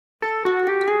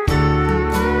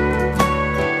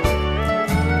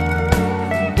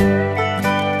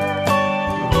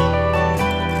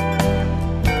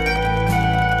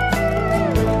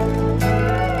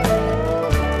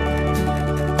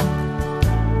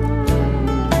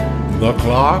The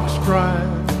clock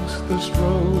strikes the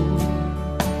stroke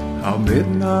of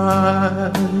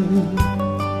midnight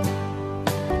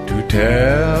to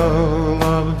tell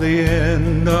of the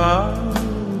end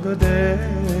of the day.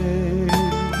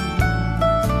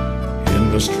 In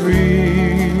the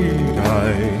street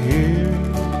I hear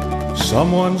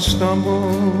someone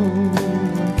stumble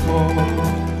and fall,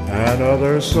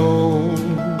 another soul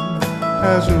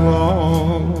has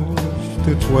lost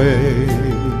its way.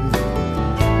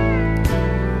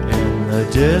 In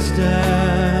the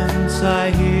distance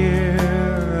I hear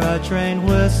a train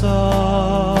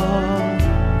whistle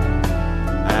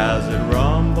as it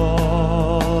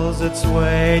rumbles its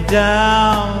way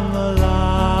down the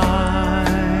line.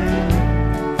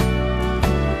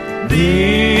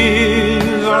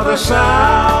 These are the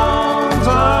sounds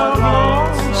of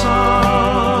lonesome,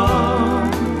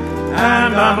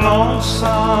 and I'm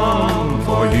lonesome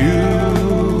for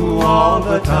you all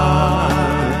the time.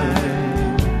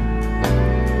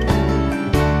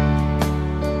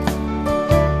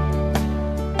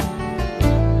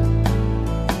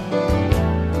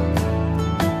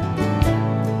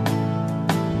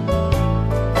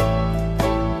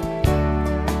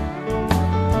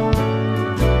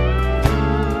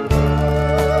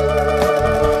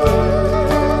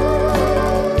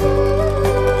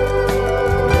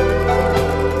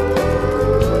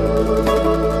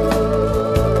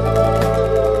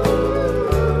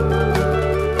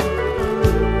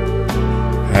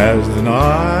 As the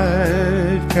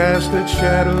night casts its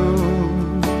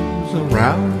shadows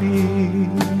around me,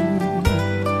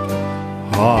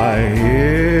 I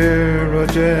hear a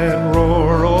dead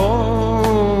roar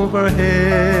overhead.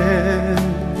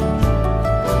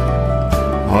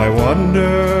 I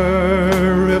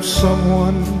wonder if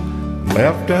someone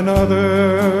left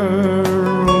another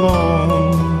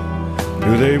alone.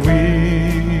 Do they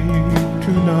weep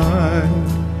tonight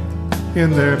in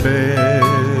their bed?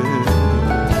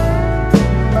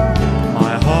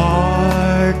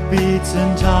 Beats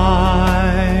in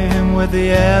time with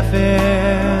the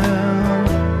FM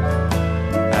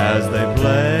as they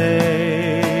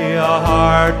play a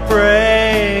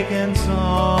heartbreaking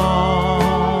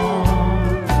song.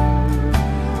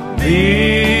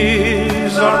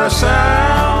 These are the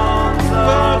sounds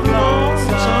of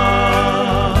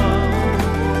lonesome,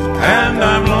 and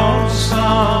I'm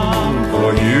lonesome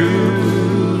for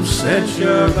you since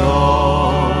you're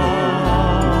gone.